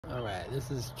All right, this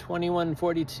is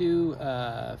 2142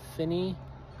 Phinney,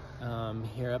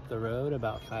 here up the road,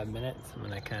 about 5 minutes. I'm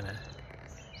gonna kind of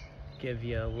give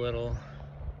you a little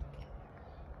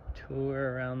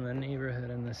tour around the neighborhood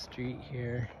and the street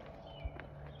here.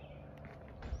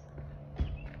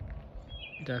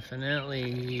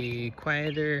 Definitely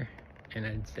quieter, and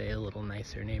I'd say a little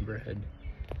nicer neighborhood.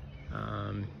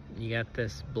 You got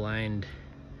this blind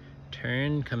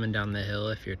turn coming down the hill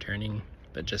if you're turning,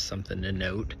 but just something to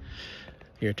note,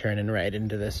 you're turning right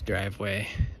into this driveway.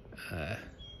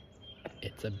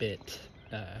 It's a bit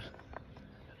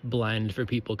blind for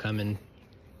people coming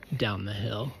down the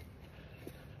hill.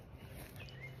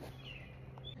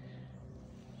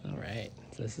 All right,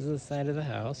 so this is the side of the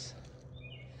house.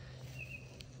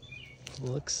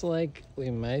 Looks like we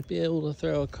might be able to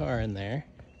throw a car in there.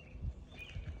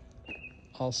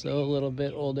 Also a little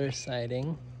bit older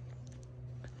siding.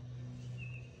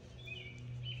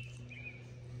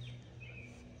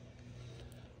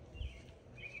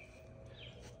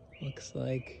 Looks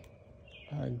like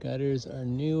our gutters are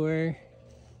newer.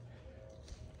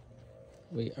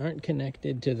 We aren't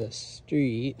connected to the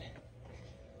street.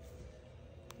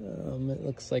 It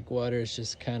looks like water is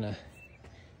just kind of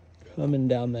coming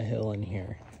down the hill in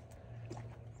here,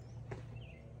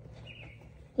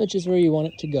 which is where you want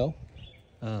it to go.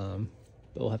 But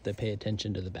we'll have to pay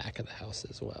attention to the back of the house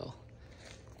as well.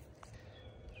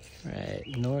 All right,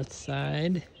 north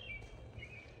side.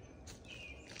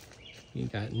 You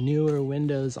got newer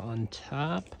windows on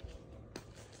top.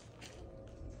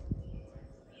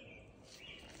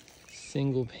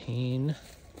 Single pane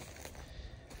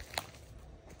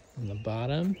on the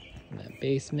bottom, in that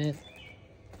basement.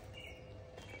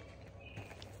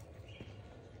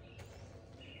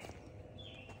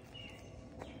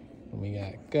 And we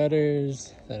got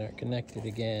gutters that are connected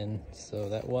again, so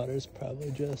that water's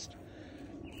probably just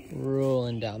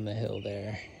rolling down the hill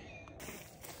there.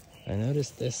 I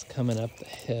noticed this coming up the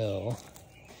hill.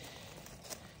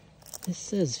 This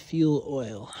says fuel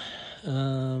oil.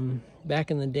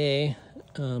 Back in the day,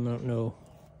 I don't know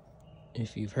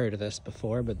if you've heard of this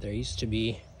before, but there used to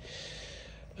be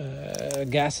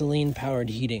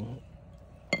gasoline-powered heating.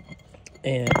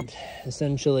 And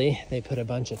essentially, they put a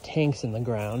bunch of tanks in the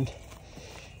ground.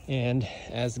 And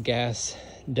as gas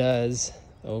does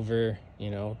over,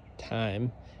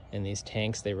 time, in these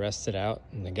tanks, they rusted out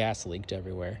and the gas leaked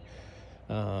everywhere.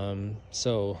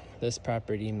 So this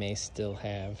property may still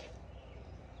have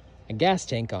a gas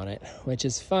tank on it, which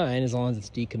is fine as long as it's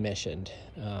decommissioned.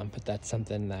 But that's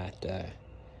something that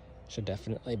should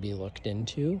definitely be looked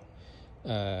into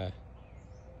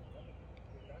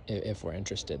if we're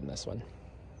interested in this one.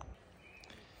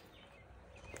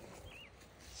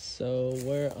 So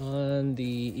we're on the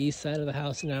east side of the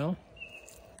house now.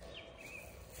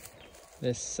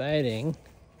 This siding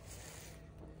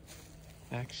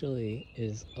actually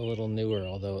is a little newer,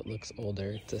 although it looks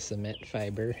older. It's a cement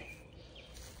fiber.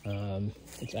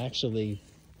 It's actually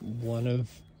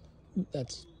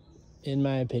that's, in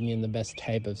my opinion, the best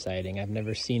type of siding. I've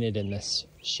never seen it in this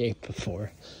shape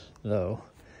before, though.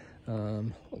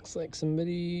 Looks like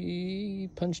somebody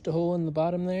punched a hole in the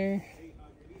bottom there.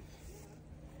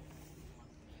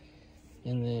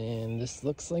 And then this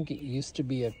looks like it used to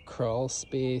be a crawl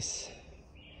space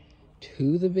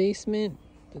to the basement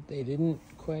that they didn't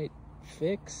quite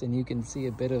fix, and you can see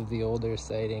a bit of the older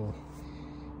siding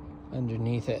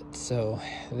underneath it. So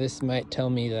this might tell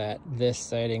me that this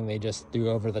siding they just threw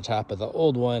over the top of the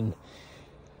old one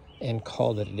and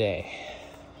called it a day.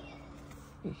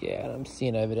 Yeah, I'm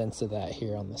seeing evidence of that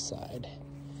here on the side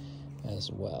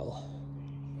as well.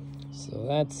 So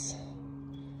that's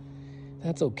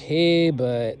okay,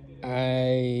 but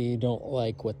I don't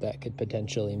like what that could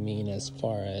potentially mean as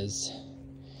far as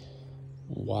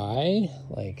why.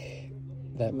 Like,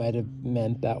 that might have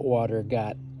meant that water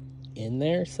got in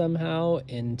there somehow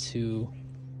into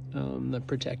the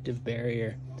protective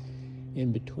barrier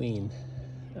in between.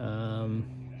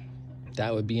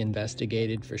 That would be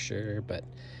investigated for sure, but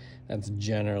that's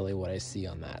generally what I see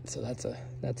on that. So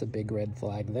that's a big red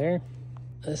flag there.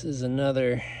 This is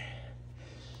another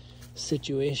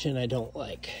situation I don't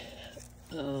like.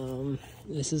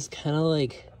 This is kind of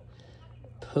like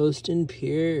post and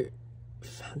pier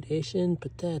foundation,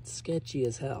 but that's sketchy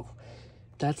as hell.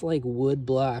 That's like wood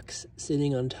blocks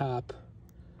sitting on top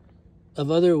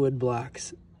of other wood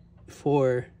blocks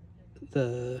for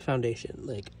the foundation.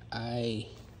 Like, I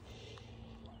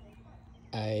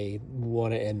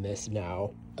want to end this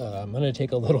now. I'm gonna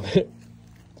take a little bit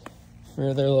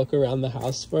further look around the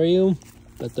house for you,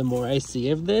 but the more I see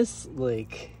of this,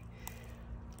 like,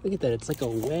 look at that, it's like a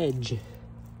wedge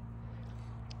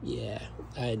Yeah,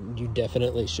 you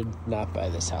definitely should not buy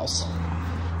this house.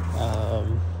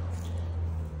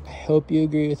 I hope you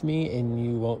agree with me and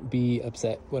you won't be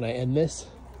upset when I end this.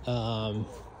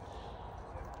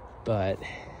 But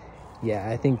yeah,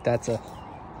 I think that's a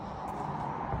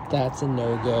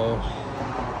no-go,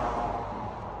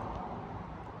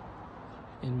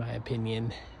 in my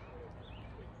opinion.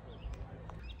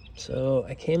 So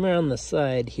I came around the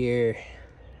side here,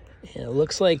 and it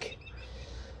looks like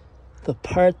the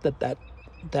part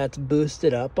that's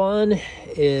boosted up on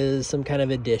is some kind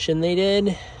of addition they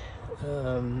did.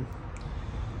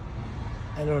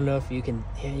 I don't know if you can,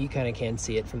 yeah, you kind of can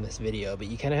see it from this video, but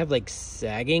you kind of have like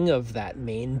sagging of that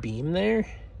main beam there.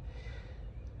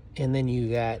 And then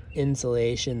you got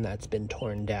insulation that's been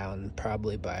torn down,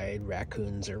 probably by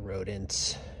raccoons or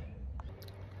rodents.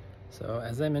 So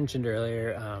as I mentioned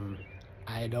earlier,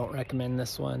 I don't recommend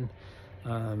this one,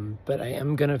 but I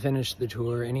am gonna finish the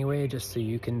tour anyway, just so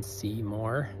you can see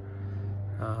more,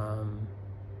 and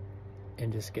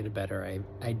just get a better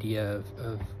idea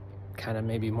of kind of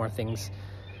maybe more things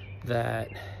that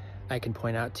I can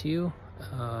point out to you,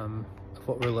 of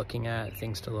what we're looking at,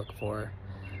 things to look for,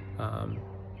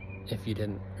 if you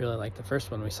didn't really like the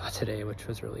first one we saw today, which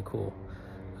was really cool.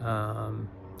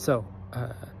 So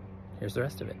here's the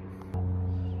rest of it.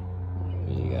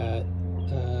 We got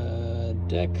a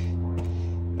deck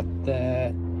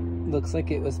that looks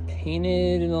like it was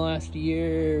painted in the last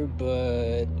year,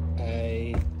 but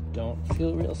I don't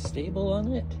feel real stable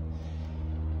on it.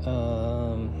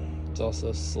 It's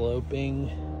also sloping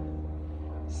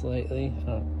slightly.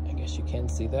 I guess you can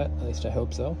see that, at least I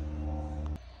hope so.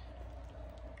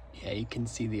 Yeah, you can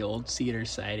see the old cedar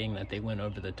siding that they went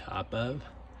over the top of.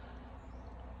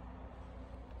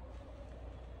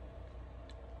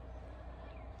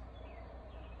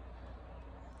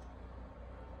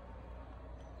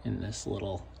 In this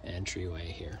little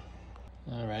entryway here.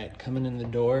 All right, coming in the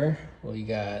door, we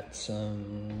got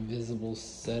some visible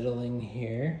settling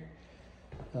here,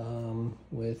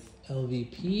 with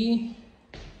LVP.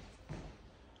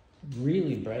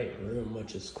 Really bright room,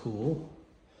 which is cool.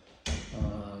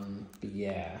 But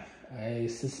yeah, I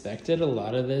suspected a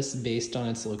lot of this based on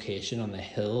its location on the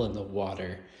hill and the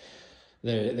water.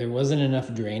 There wasn't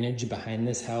enough drainage behind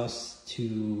this house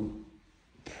to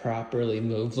properly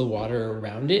move the water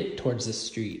around it towards the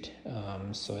street.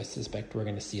 So I suspect we're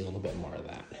gonna see a little bit more of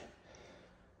that.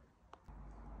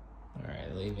 All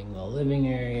right, leaving the living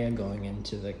area, going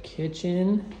into the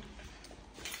kitchen.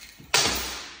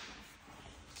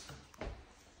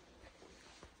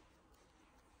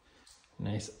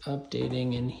 Nice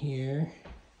updating in here.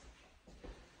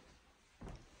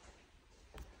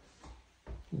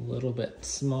 A little bit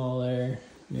smaller,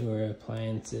 newer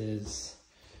appliances.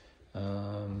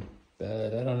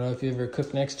 But I don't know if you ever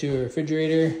cooked next to a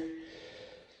refrigerator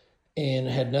and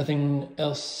had nothing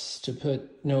else to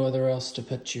put, nowhere else to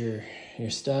put your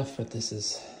stuff, but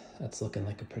that's looking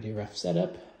like a pretty rough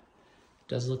setup.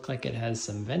 Does look like it has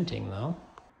some venting though,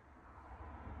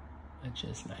 which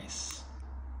is nice.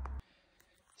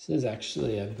 This is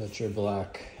actually a butcher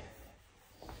block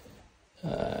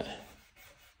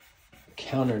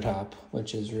countertop,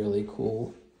 which is really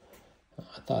cool.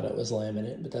 I thought it was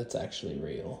laminate, but that's actually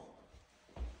real.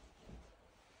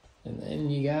 And then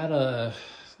you got a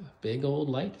big old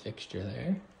light fixture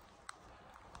there.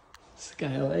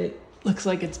 Skylight. Looks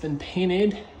like it's been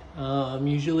painted.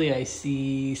 Usually I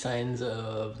see signs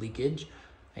of leakage.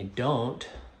 I don't.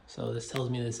 So this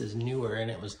tells me this is newer and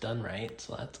it was done right,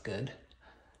 so that's good.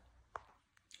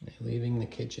 Leaving the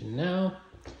kitchen now.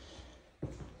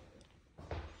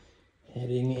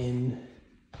 Heading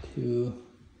into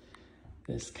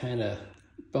this kind of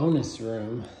bonus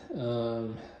room.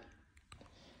 I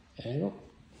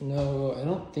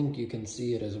don't think you can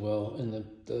see it as well in the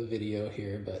video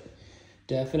here, but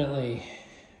definitely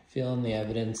feeling the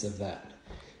evidence of that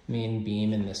main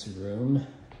beam in this room,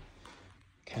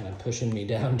 kind of pushing me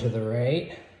down to the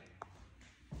right.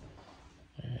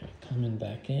 All right, coming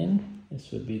back in.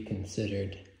 This would be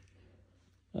considered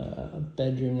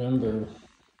bedroom number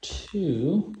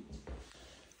 2,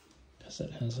 because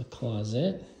it has a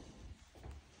closet.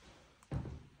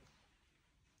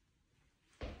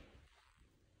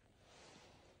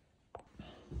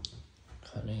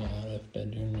 Coming out of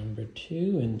bedroom number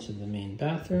 2 into the main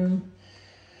bathroom.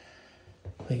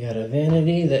 We got a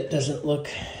vanity that doesn't look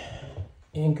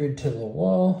anchored to the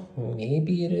wall.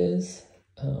 Maybe it is.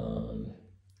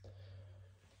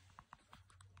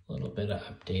 A little bit of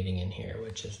updating in here,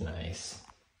 which is nice.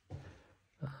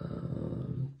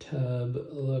 Tub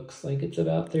looks like it's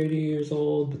about 30 years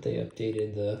old, but they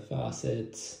updated the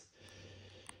faucets.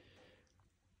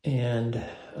 And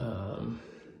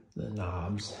the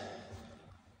knobs.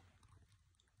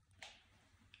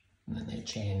 And then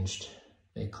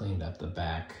they cleaned up the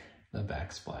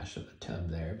backsplash of the tub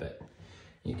there, but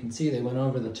you can see they went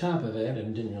over the top of it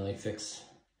and didn't really fix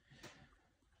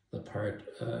the part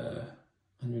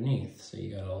underneath. So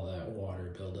you got all that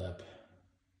water buildup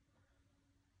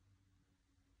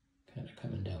kind of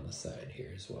coming down the side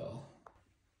here as well.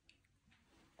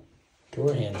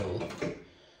 Door handle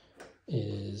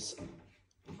is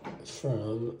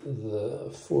from the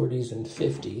 40s and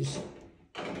 50s.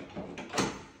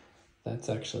 That's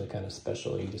actually kind of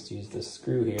special. You just use this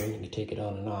screw here and you can take it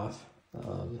on and off.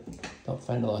 Don't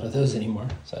find a lot of those anymore,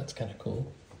 so that's kind of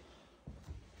cool.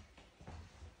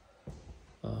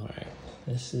 All right,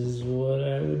 this is what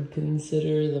I would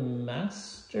consider the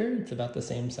master. It's about the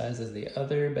same size as the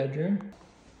other bedroom.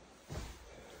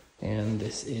 And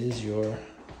this is your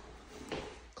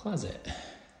closet.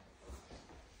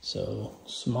 So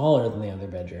smaller than the other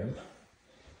bedroom.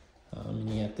 And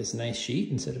you got this nice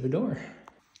sheet instead of a door.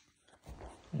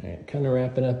 All right, kind of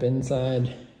wrapping up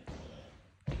inside.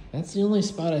 That's the only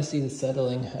spot I see the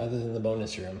settling other than the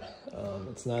bonus room.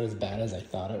 It's not as bad as I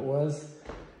thought it was.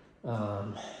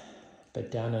 But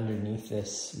down underneath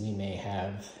this, we may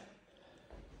have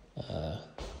a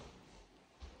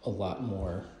lot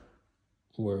more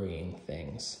worrying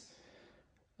things.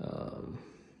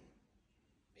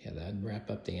 Yeah, that'd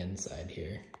wrap up the inside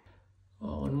here.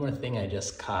 Oh, one more thing I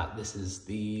just caught. This is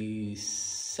the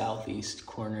southeast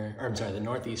corner, or I'm sorry, the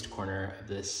northeast corner of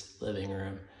this living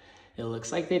room. It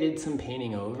looks like they did some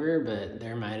painting over, but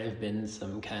there might have been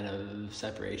some kind of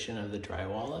separation of the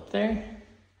drywall up there.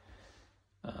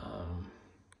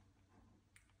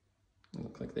 It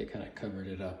looked like they kind of covered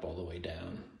it up all the way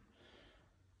down.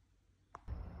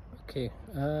 Okay,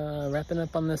 wrapping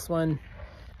up on this one.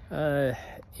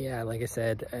 Yeah, like I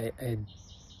said,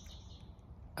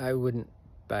 I wouldn't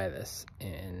buy this,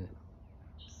 and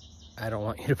I don't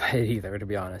want you to buy it either, to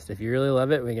be honest. If you really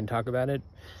love it, we can talk about it.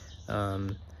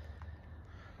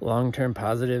 Long-term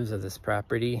positives of this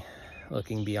property,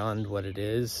 looking beyond what it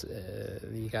is,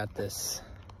 you got this,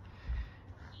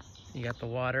 you got the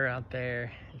water out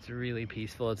there. It's really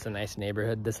peaceful. It's a nice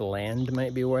neighborhood. This land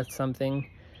might be worth something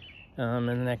in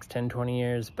the next 10-20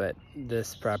 years, but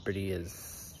this property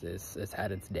it's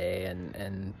had its day,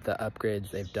 and the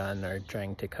upgrades they've done are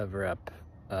trying to cover up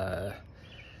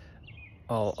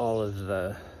all of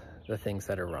the things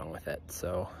that are wrong with it.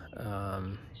 So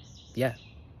yeah,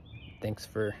 thanks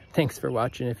for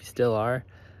watching if you still are.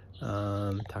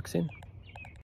 Talk soon.